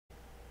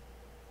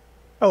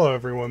Hello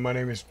everyone, my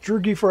name is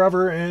Droogie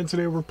Forever, and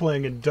today we're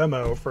playing a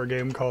demo for a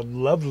game called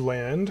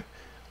Loveland.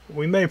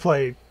 We may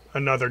play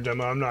another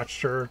demo, I'm not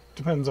sure,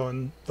 depends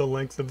on the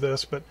length of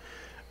this, but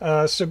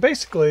so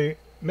basically,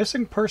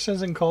 missing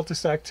persons and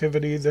cultist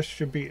activity, this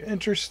should be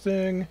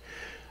interesting.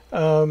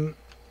 So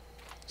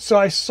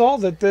I saw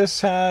that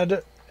this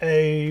had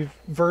a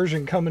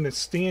version coming to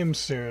Steam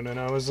soon, and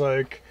I was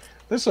like,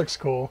 this looks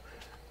cool.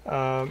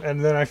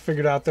 And then I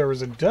figured out there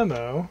was a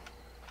demo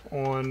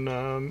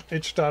on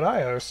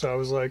itch.io, so I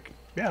was like,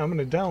 yeah, I'm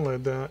going to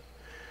download that.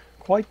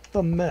 Quite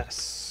the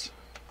mess.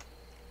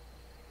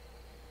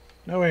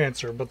 No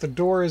answer, but the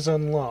door is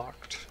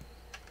unlocked.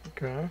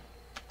 Okay.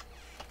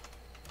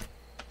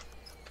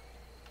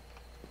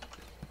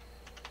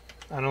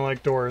 I don't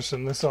like doors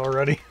in this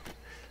already.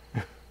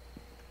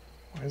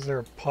 Why is there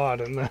a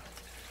pot in the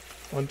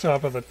on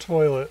top of the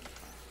toilet?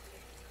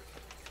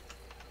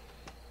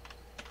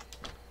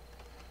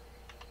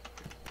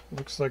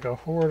 Looks like a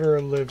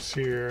hoarder lives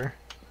here.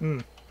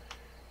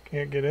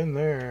 Can't get in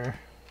there.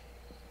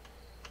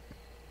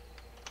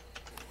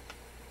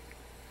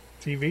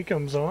 TV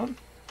comes on.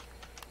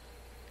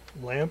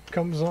 Lamp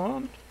comes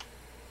on.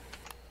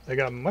 They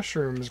got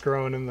mushrooms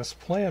growing in this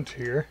plant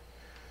here.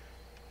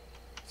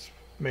 It's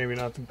maybe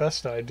not the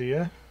best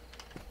idea.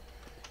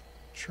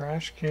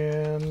 Trash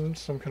can,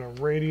 some kind of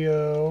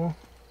radio.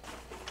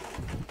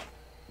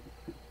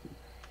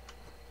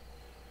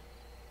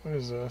 What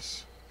is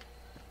this?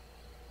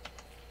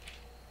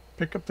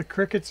 Pick up the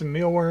crickets and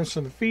mealworms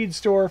from the feed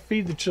store,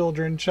 feed the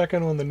children, check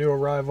in on the new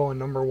arrival in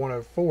number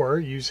 104,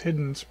 use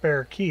hidden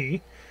spare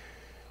key,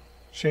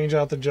 change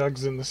out the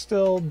jugs in the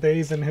still,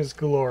 bathe in his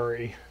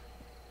glory.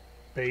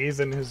 Bathe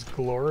in his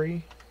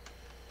glory?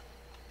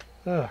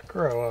 Ugh,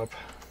 grow up.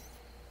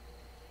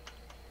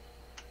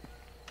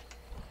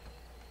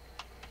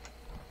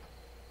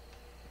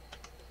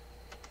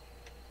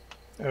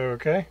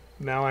 Okay,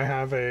 now I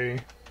have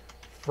a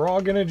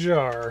frog in a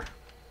jar.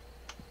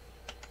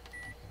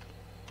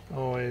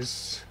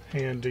 Always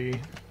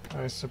handy,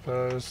 I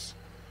suppose.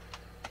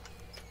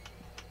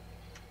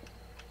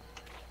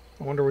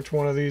 I wonder which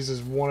one of these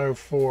is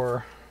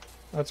 104.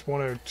 That's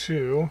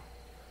 102.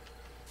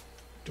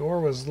 Door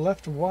was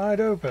left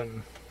wide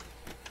open.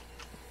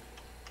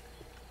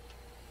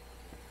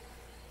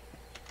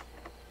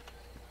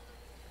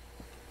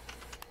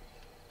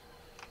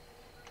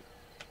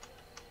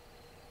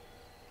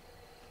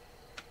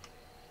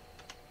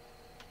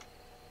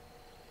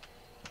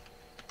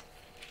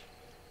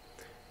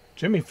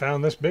 Jimmy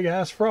found this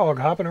big-ass frog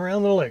hopping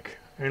around the lake.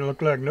 Ain't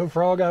looked like no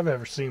frog I've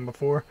ever seen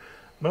before.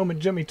 The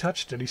moment Jimmy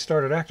touched it, he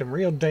started acting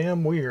real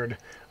damn weird,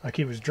 like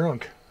he was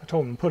drunk. I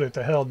told him to put it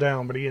the hell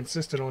down, but he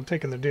insisted on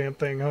taking the damn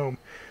thing home.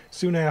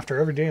 Soon after,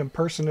 every damn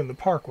person in the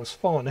park was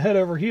falling head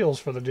over heels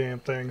for the damn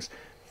things.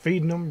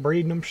 Feeding them,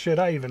 breeding them, shit.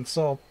 I even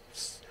saw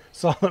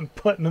them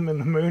putting them in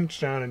the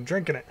moonshine and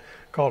drinking it.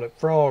 Called it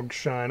frog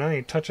shine. I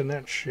ain't touching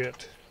that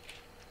shit.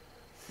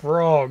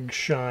 Frog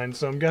shine.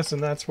 So I'm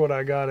guessing that's what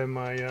I got in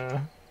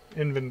my,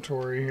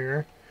 inventory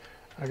here.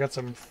 I got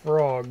some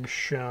frog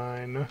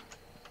shine.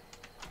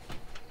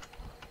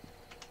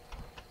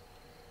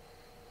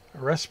 A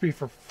recipe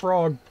for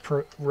frog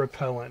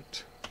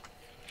repellent.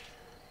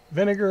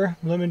 Vinegar,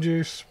 lemon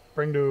juice,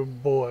 bring to a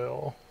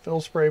boil.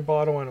 Fill spray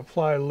bottle and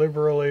apply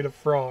liberally to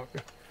frog.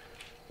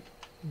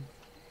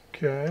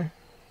 Okay.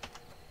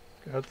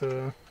 Got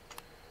the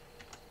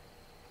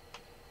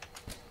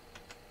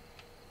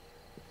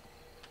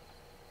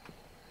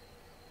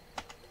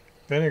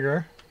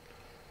vinegar.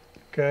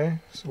 Okay,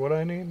 so what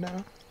I need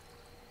now?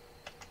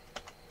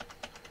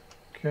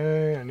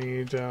 Okay, I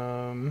need,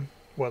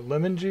 what,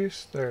 lemon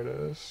juice? There it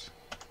is.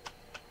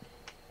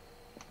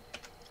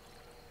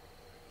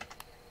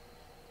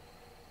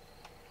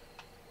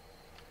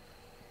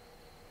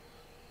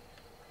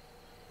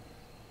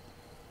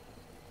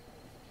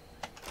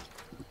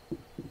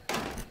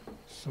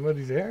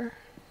 Somebody there?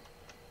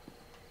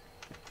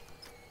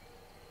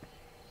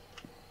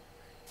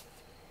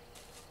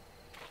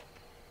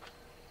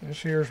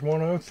 This here's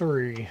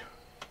 103.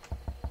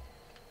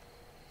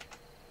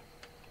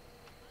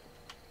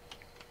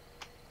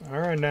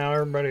 Alright now,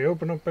 everybody,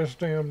 open up this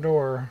damn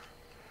door.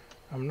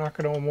 I'm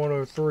knocking on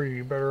 103.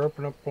 You better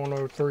open up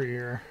 103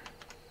 here.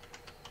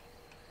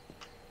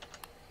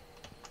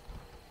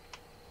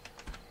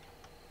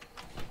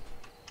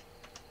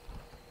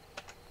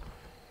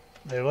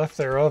 They left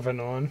their oven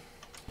on.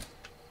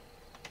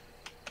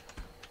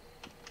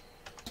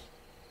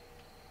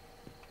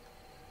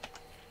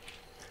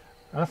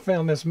 I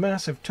found this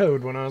massive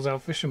toad when I was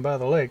out fishing by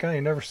the lake. I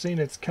ain't never seen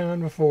its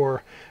kind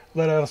before.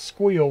 Let out a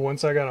squeal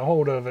once I got a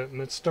hold of it,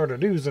 and it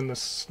started oozing the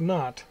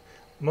snot.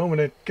 The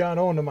moment it got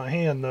onto my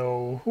hand,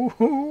 though,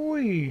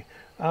 whoo-hoo-wee,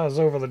 I was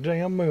over the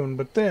damn moon.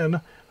 But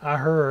then I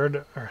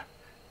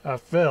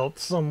felt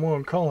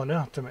someone calling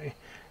out to me.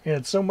 He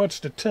had so much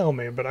to tell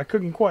me, but I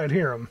couldn't quite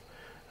hear him.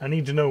 I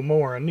need to know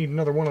more. I need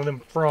another one of them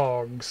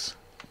frogs.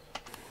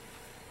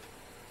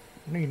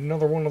 I need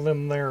another one of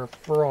them there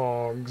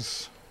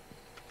frogs.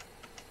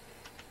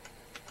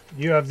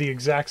 You have the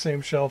exact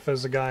same shelf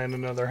as the guy in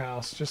another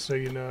house, just so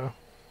you know.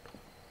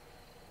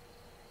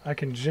 I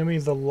can jimmy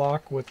the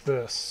lock with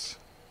this.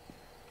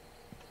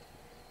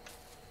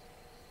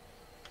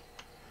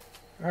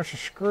 That's a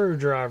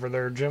screwdriver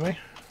there, Jimmy.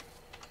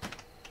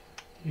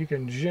 You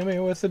can jimmy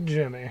with a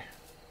jimmy.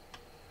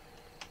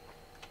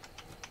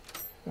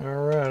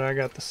 Alright, I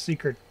got the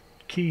secret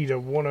key to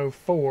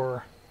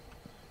 104.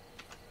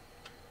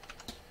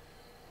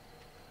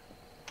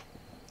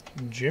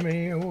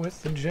 Jimmy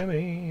with the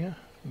jimmy.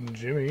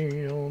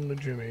 Jimmy on the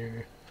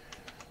jimmy.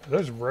 Are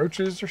those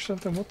roaches or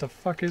something? What the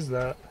fuck is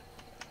that?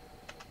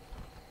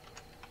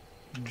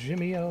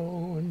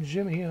 Jimmy-o,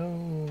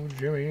 Jimmy-o,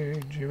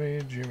 Jimmy,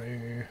 Jimmy,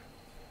 Jimmy.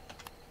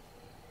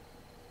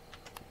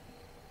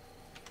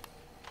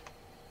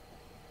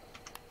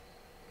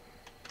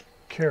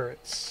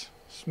 Carrots.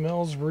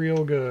 Smells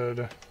real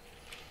good.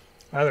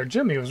 Either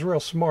Jimmy was real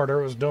smart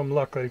or it was dumb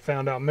luck that he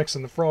found out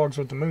mixing the frogs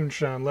with the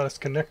moonshine let us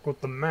connect with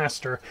the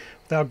master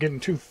without getting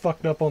too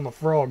fucked up on the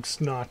frog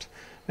snot.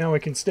 Now we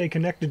can stay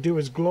connected to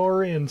his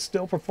glory and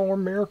still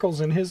perform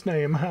miracles in his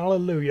name.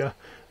 Hallelujah.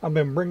 I've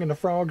been bringing the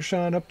frog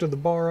shine up to the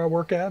bar I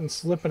work at and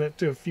slipping it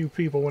to a few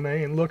people when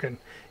they ain't looking.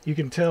 You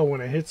can tell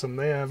when it hits them,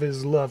 they have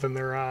his love in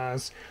their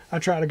eyes. I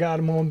try to guide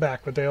them on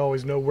back, but they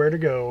always know where to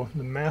go.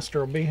 The master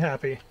will be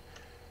happy.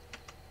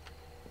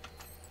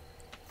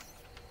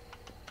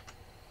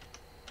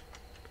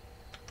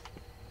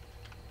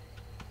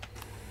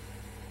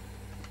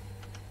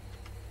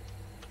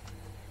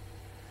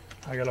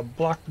 I got a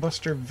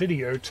Blockbuster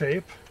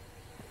videotape.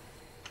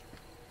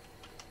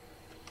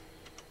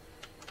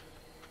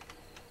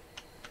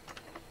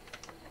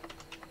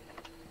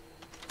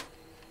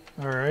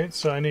 Alright,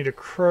 so I need a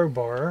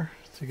crowbar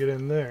to get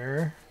in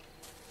there.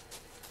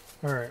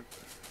 Alright.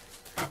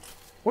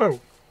 Whoa!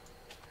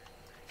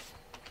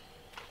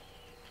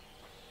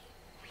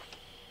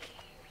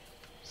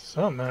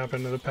 Something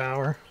happened to the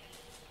power.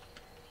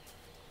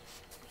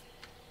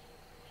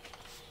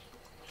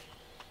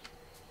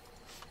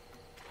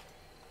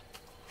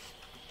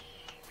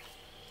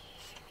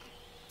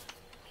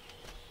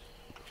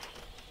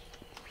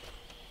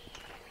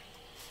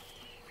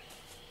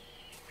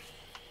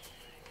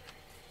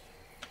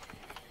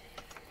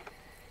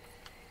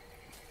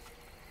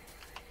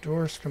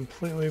 Door's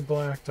completely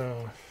blacked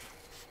off.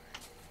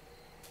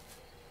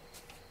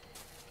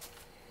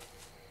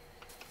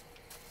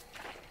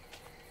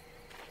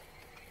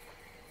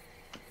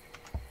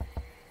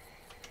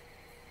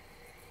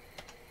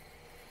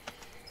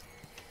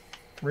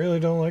 Really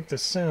don't like the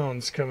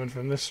sounds coming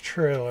from this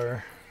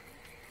trailer.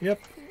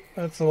 Yep,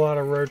 that's a lot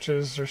of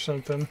roaches or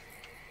something.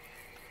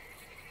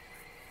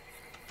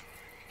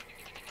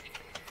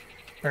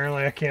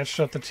 Apparently I can't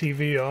shut the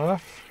TV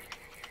off.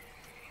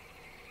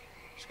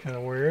 Kind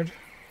of weird.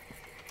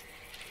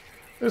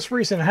 This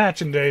recent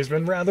hatching day has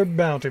been rather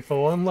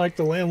bountiful. Unlike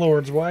the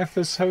landlord's wife,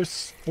 this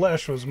host's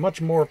flesh was much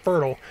more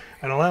fertile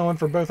and allowing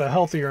for both a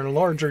healthier and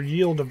larger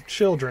yield of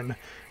children.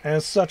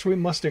 As such, we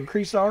must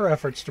increase our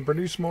efforts to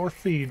produce more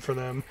feed for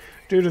them.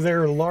 Due to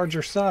their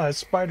larger size,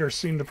 spiders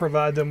seem to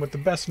provide them with the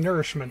best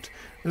nourishment.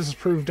 This has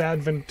proved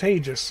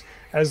advantageous,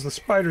 as the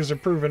spiders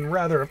have proven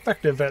rather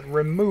effective at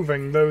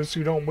removing those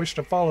who don't wish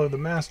to follow the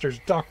master's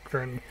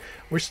doctrine.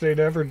 Why'd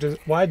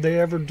they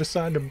ever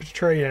decide to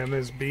betray him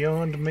is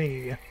beyond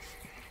me.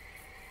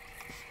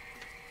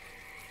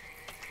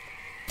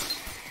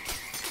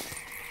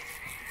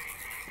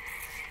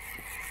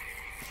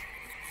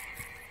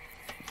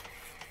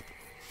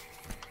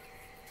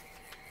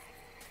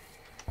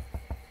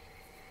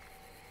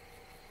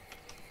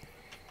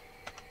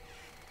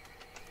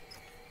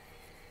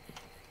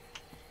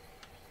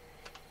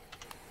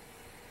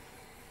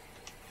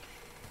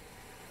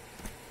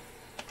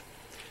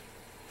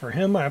 For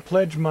him I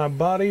pledge my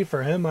body,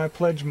 for him I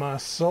pledge my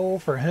soul,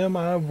 for him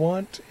I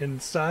want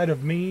inside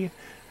of me.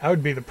 I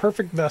would be the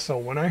perfect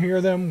vessel. When I hear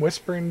them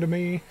whispering to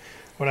me,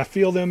 when I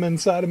feel them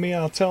inside of me,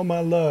 I'll tell my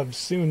love.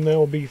 Soon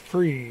they'll be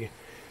free.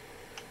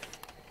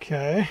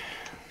 Okay.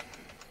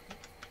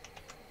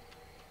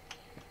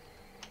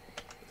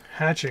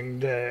 Hatching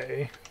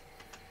day.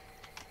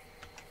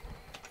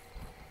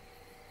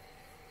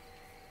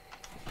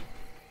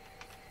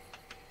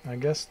 I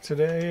guess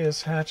today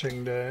is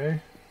hatching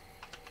day.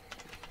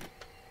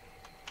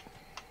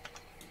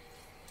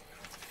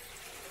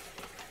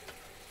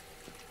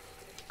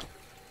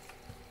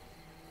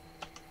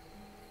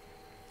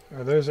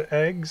 Are those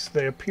eggs?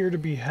 They appear to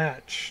be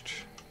hatched.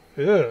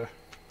 Ugh.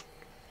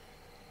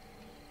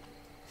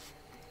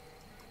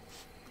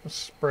 Let's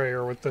spray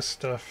her with this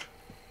stuff.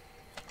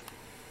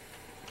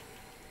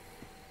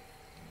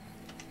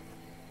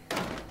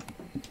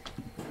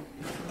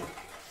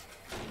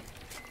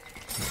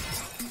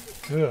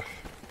 Ugh.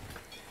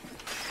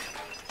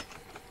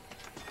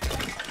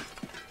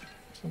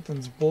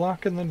 Something's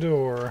blocking the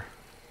door.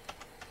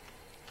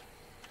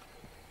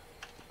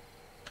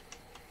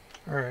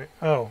 Alright.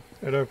 Oh,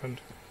 it opened.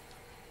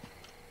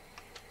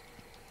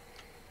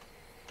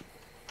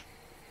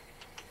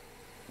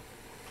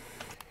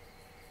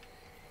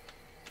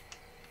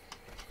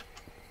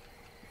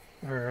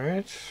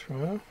 Alright,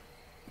 well.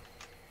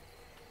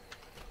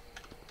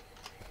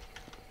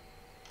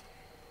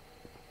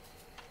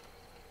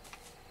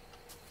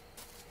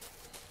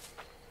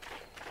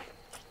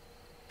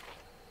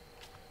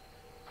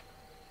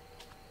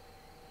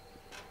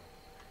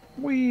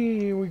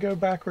 We go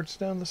backwards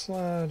down the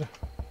slide.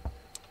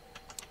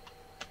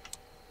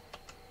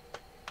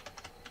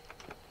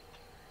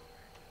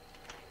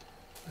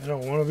 I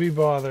don't want to be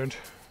bothered.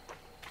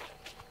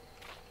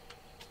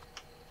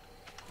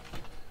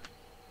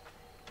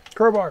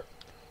 Crowbar!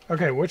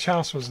 Okay, which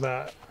house was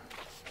that?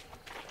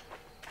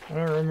 I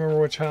don't remember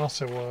which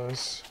house it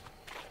was.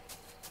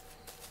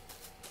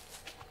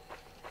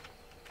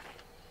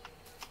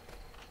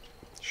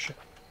 Shit.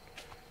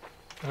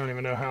 I don't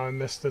even know how I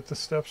missed that the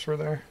steps were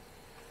there.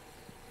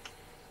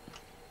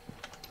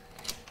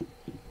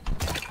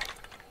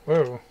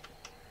 Whoa.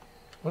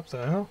 What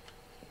the hell?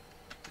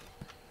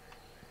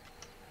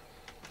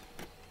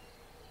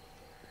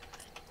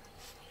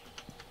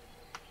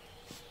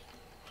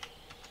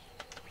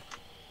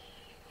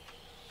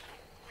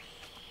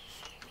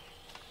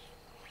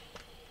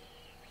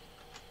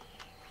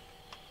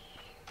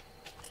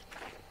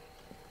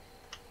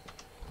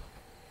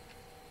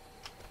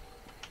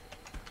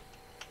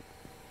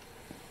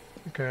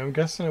 Okay, I'm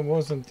guessing it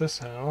wasn't this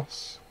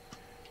house.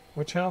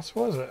 Which house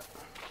was it?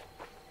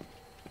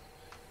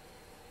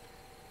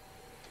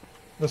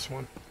 This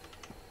one.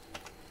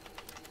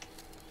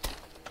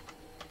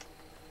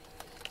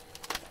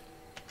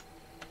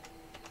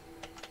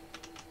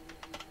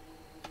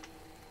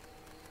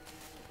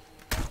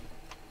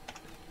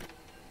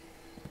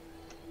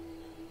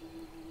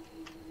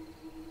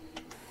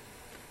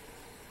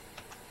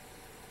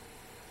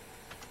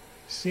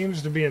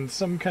 Seems to be in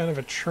some kind of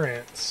a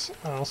trance.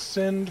 I'll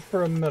send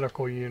for a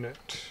medical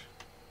unit.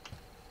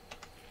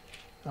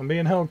 I'm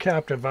being held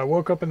captive. I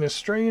woke up in this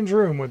strange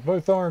room with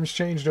both arms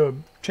chained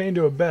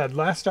to a bed.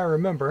 Last I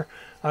remember,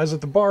 I was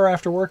at the bar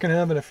after work and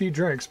having a few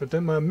drinks, but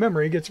then my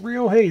memory gets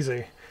real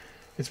hazy.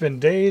 It's been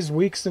days,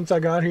 weeks since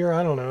I got here.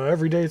 I don't know.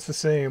 Every day it's the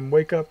same.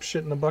 Wake up,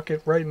 shit in the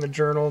bucket, write in the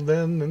journal,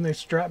 then they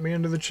strap me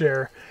into the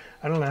chair.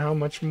 I don't know how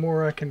much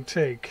more I can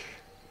take.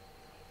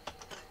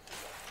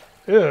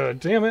 Ugh,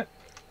 damn it.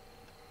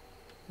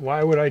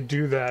 Why would I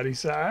do that? He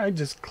said, I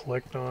just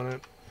clicked on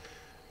it.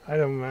 I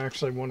don't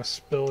actually want to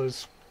spill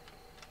his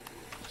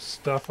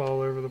stuff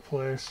all over the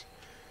place.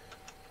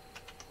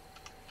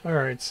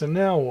 Alright, so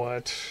now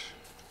what?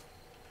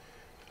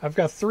 I've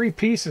got 3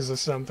 pieces of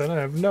something.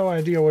 I have no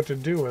idea what to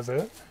do with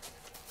it.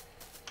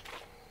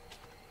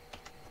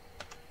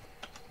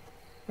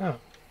 Oh.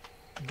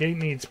 The gate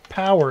needs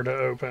power to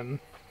open.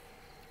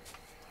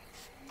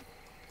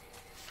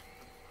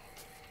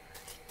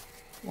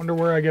 Wonder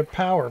where I get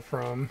power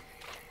from.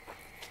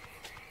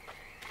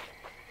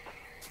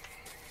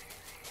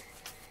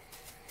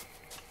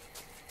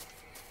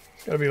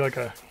 It's gotta be like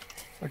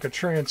a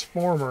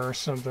transformer or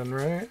something,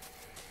 right?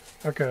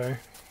 Okay.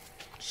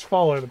 Just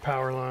follow the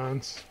power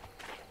lines.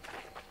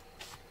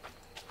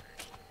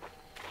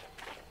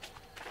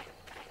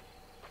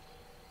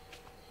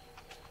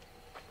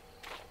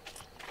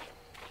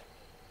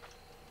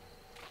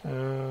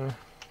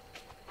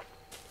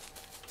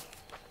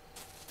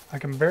 I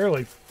can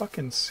barely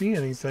fucking see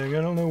anything. I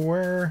don't know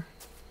where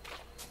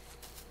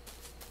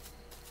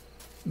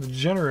the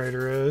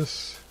generator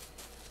is.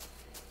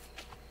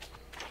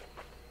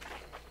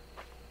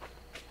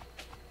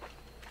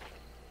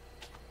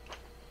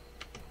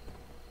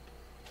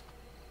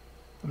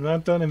 I'm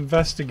not done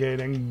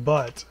investigating,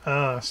 but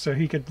so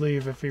he could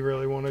leave if he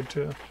really wanted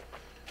to.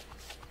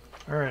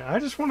 Alright, I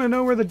just want to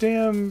know where the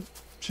damn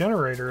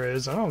generator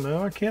is. I don't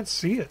know, I can't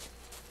see it.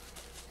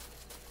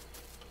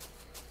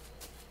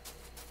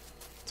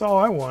 That's all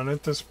I want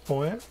at this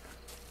point.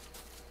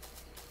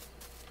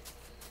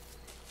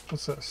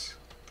 What's this?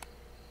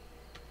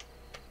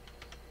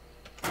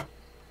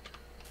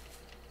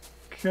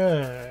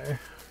 Okay.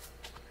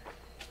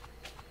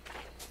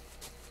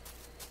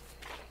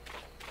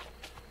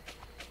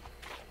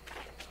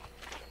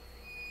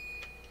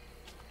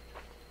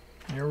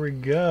 Here we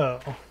go.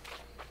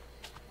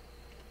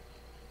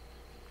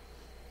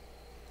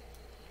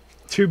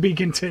 To be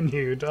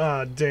continued.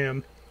 Ah,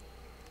 damn.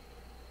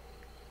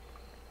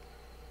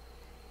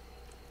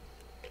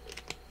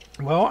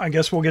 Well, I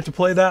guess we'll get to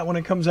play that when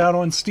it comes out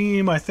on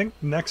Steam. I think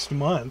next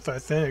month, I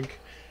think.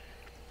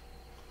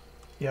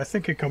 Yeah, I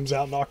think it comes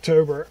out in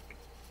October.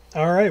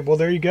 Alright, well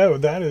there you go.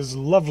 That is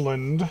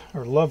Loveland,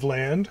 or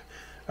Loveland.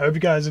 I hope you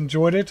guys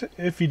enjoyed it.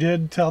 If you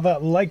did, tell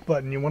that like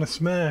button you want to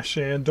smash,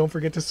 and don't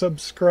forget to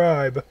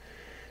subscribe.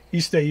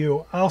 You stay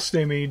you, I'll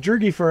stay me.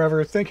 Droogie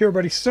forever. Thank you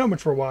everybody so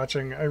much for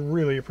watching. I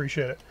really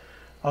appreciate it.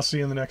 I'll see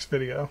you in the next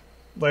video.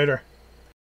 Later.